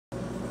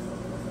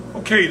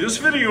Okay, this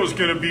video is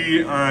going to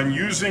be on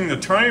using the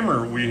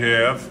timer we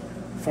have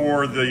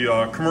for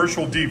the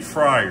commercial deep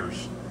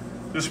fryers.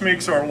 This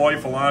makes our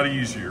life a lot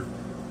easier.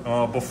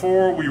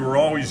 Before we were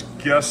always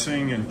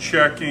guessing and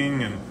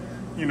checking, and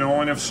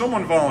if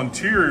someone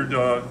volunteered,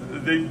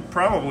 they'd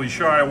probably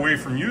shy away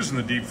from using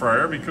the deep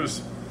fryer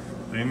because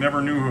they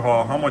never knew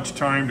how much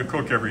time to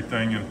cook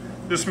everything, and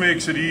this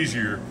makes it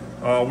easier.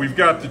 We've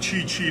got the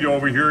cheat sheet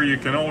over here. You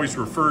can always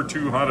refer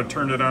to how to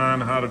turn it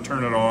on, how to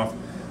turn it off.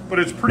 But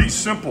it's pretty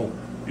simple.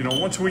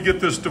 Once we get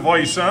this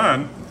device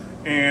on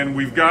and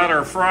we've got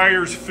our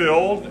fryers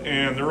filled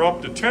and they're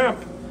up to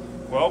temp,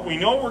 well, we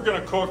know we're going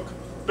to cook.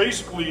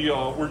 Basically,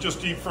 we're just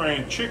deep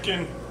frying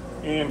chicken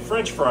and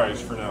French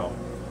fries for now.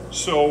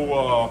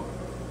 So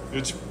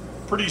it's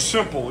pretty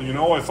simple.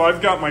 If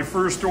I've got my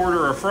first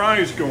order of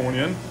fries going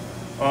in,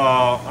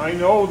 I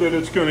know that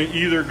it's going to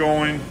either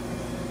go in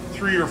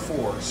 3 or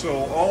 4. So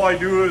all I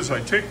do is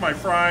I take my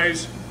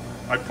fries,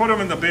 I put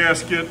them in the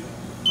basket,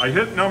 I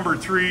hit number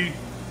 3,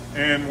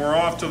 and we're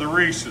off to the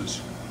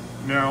races.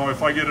 Now,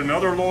 if I get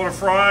another load of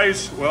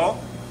fries,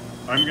 well,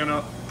 I'm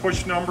gonna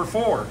push number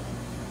 4.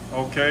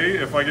 Okay,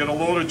 if I get a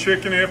load of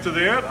chicken after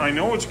that, I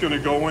know it's gonna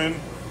go in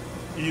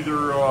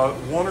either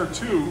 1 or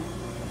 2.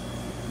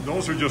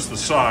 Those are just the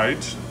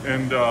sides,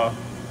 and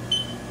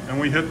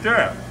we hit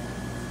that.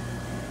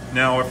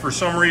 Now, if for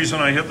some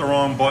reason I hit the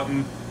wrong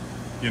button,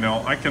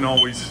 I can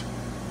always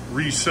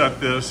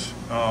reset this.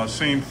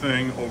 Same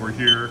thing over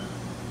here.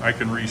 I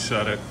can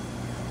reset it.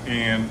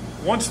 And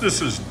once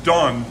this is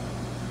done,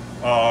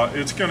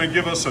 it's going to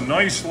give us a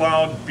nice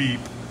loud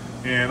beep.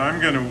 And I'm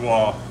going to,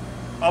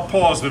 I'll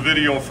pause the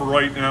video for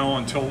right now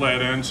until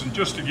that ends, and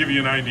just to give you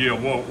an idea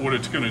of what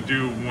it's going to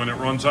do when it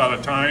runs out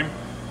of time.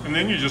 And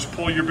then you just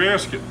pull your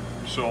basket.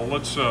 So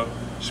let's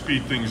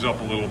speed things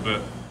up a little bit.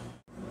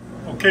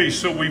 Okay,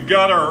 so we've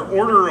got our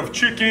order of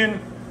chicken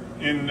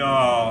in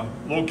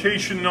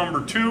location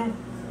number 2.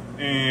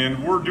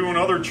 And we're doing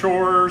other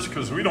chores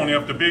because we don't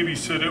have to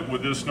babysit it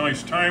with this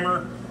nice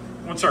timer.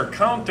 Once our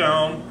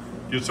countdown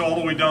gets all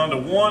the way down to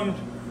 1,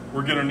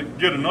 we're going to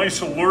get a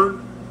nice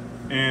alert.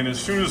 And as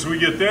soon as we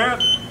get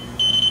that,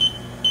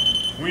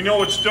 we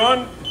know it's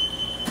done.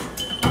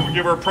 We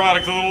give our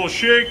product a little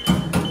shake.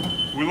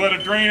 We let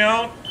it drain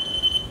out.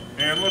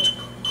 And let's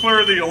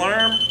clear the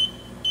alarm.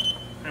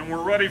 And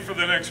we're ready for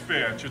the next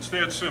batch. It's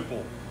that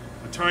simple.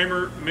 The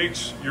timer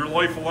makes your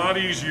life a lot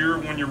easier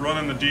when you're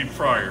running the deep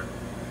fryer.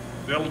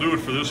 That'll do it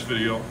for this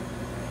video.